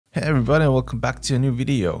Hey everybody, and welcome back to a new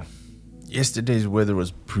video. Yesterday's weather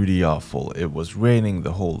was pretty awful. It was raining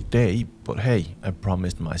the whole day, but hey, I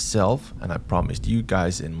promised myself and I promised you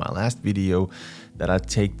guys in my last video that I'd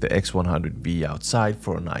take the X100V outside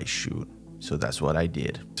for a night shoot. So that's what I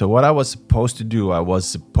did. So what I was supposed to do, I was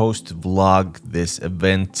supposed to vlog this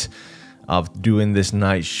event of doing this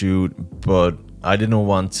night shoot, but I didn't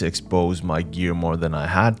want to expose my gear more than I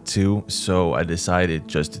had to, so I decided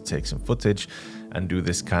just to take some footage and do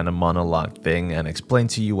this kind of monologue thing and explain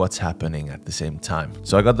to you what's happening at the same time.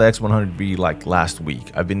 So I got the X100V like last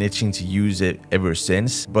week. I've been itching to use it ever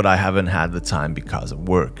since, but I haven't had the time because of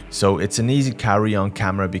work. So it's an easy carry-on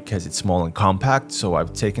camera because it's small and compact, so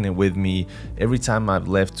I've taken it with me every time I've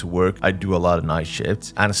left to work. I do a lot of night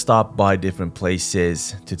shifts and stop by different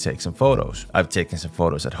places to take some photos. I've taken some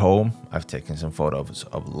photos at home, I've taken some photos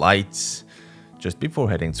of lights just before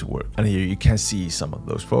heading to work. And here you can see some of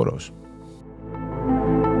those photos.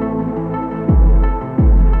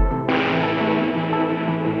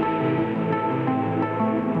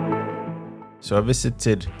 So I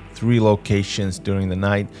visited 3 locations during the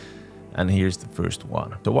night, and here's the first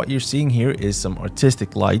one. So what you're seeing here is some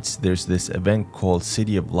artistic lights. There's this event called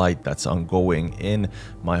City of Light that's ongoing in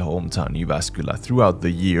my hometown Jyväskylä throughout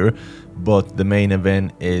the year, but the main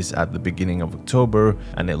event is at the beginning of October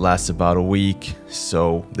and it lasts about a week.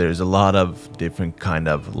 So there's a lot of different kind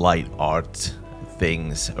of light art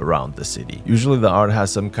things around the city. Usually the art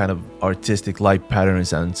has some kind of artistic light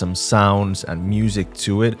patterns and some sounds and music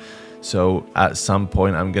to it. So at some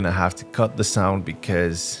point I'm gonna have to cut the sound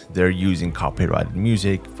because they're using copyrighted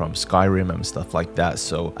music from Skyrim and stuff like that.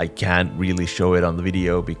 So I can't really show it on the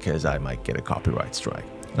video because I might get a copyright strike.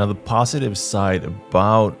 Now the positive side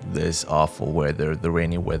about this awful weather, the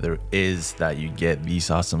rainy weather, is that you get these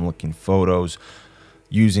awesome looking photos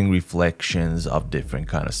using reflections of different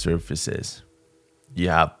kind of surfaces. You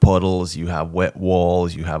have puddles, you have wet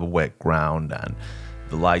walls, you have a wet ground, and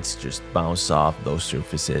the lights just bounce off those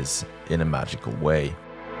surfaces in a magical way.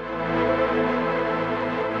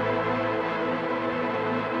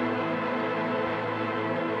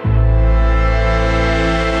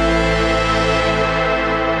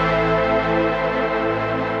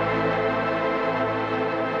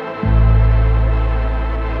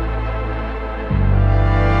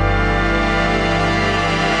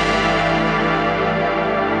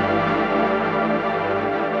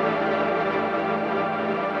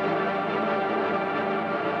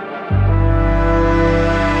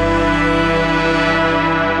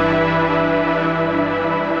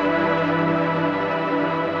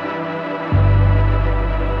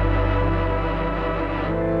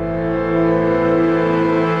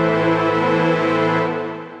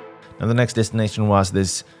 And the next destination was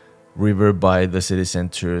this river by the city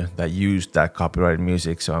center that used that copyrighted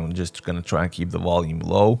music, so I'm just gonna try and keep the volume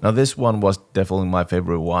low. Now this one was definitely my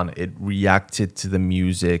favorite one. It reacted to the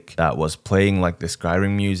music that was playing, like the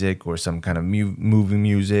Skyrim music or some kind of movie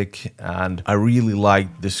music, and I really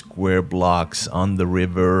liked the square blocks on the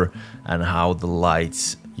river and how the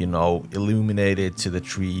lights, you know, illuminated to the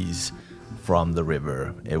trees from the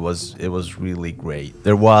river. It was really great.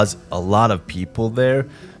 There was a lot of people there,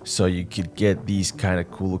 so you could get these kind of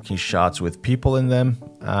cool looking shots with people in them,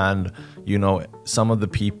 and you know, some of the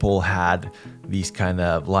people had these kind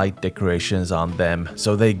of light decorations on them,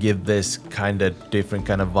 so they give this kind of different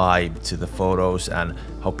kind of vibe to the photos and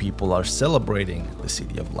how people are celebrating the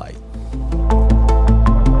City of Light.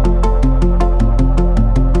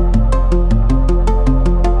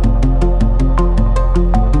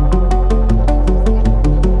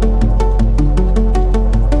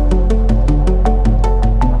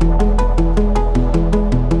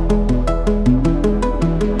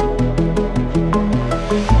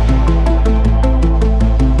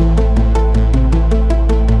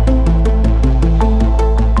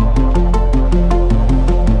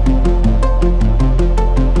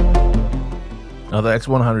 Now the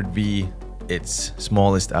X100V, its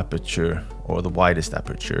smallest aperture or the widest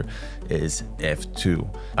aperture is f2.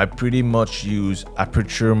 I pretty much use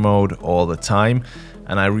aperture mode all the time,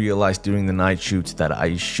 and I realized during the night shoots that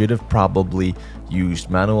I should have probably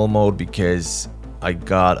used manual mode because I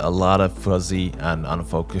got a lot of fuzzy and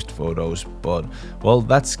unfocused photos, but well,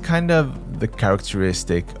 that's kind of the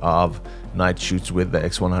characteristic of night shoots with the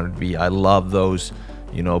X100V. I love those,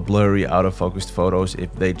 you know, blurry, out of focused photos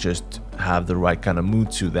if they just have the right kind of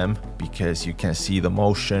mood to them, because you can see the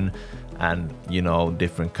motion and, you know,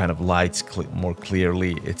 different kind of lights more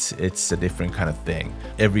clearly. It's a different kind of thing.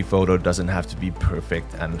 Every photo doesn't have to be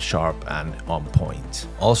perfect and sharp and on point.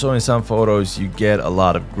 Also in some photos you get a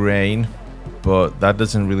lot of grain, but that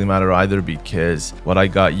doesn't really matter either, because what I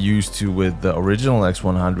got used to with the original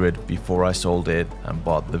X100 before I sold it and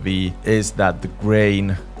bought the V is that the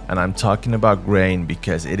grain, and I'm talking about grain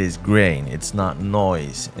because it is grain, it's not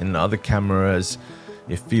noise. In other cameras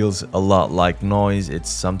it feels a lot like noise, it's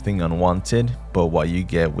something unwanted, but what you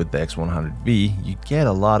get with the X100V, you get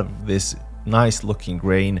a lot of this nice looking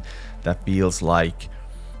grain that feels like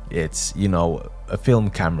it's, you know, a film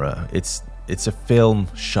camera. It's a film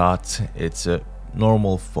shot, it's a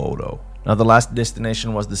normal photo. Now the last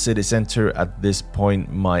destination was the city center. At this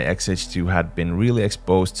point my X-H2 had been really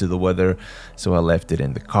exposed to the weather, so I left it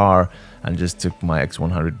in the car and just took my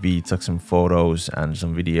X100V, took some photos and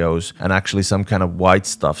some videos, and actually some kind of white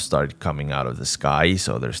stuff started coming out of the sky,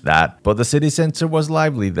 so there's that. But the city center was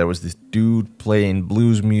lively. There was this dude playing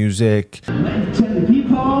blues music.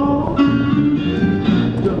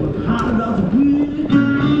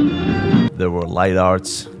 There were light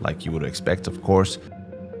arts, like you would expect, of course.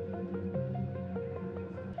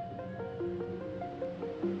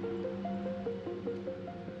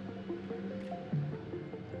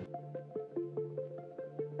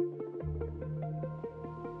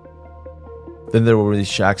 Then there were these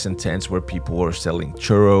shacks and tents where people were selling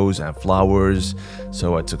churros and flowers,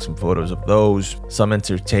 so I took some photos of those. Some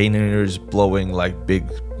entertainers blowing like big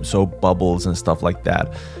soap bubbles and stuff like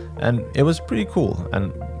that. And it was pretty cool,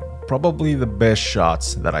 and probably the best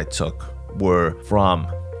shots that I took were from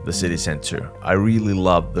the city center. I really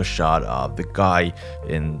loved the shot of the guy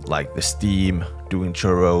in like the steam doing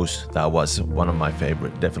churros. That was one of my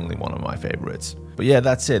favorite, definitely one of my favorites. But yeah,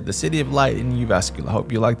 that's it. The City of Light in Jyväskylä. I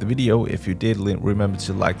hope you liked the video. If you did, remember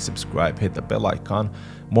to like, subscribe, hit the bell icon.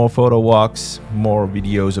 More photo walks, more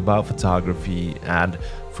videos about photography and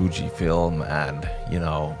Fujifilm and, you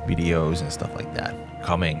know, videos and stuff like that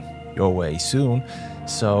coming your way soon.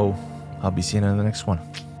 So I'll be seeing you in the next one.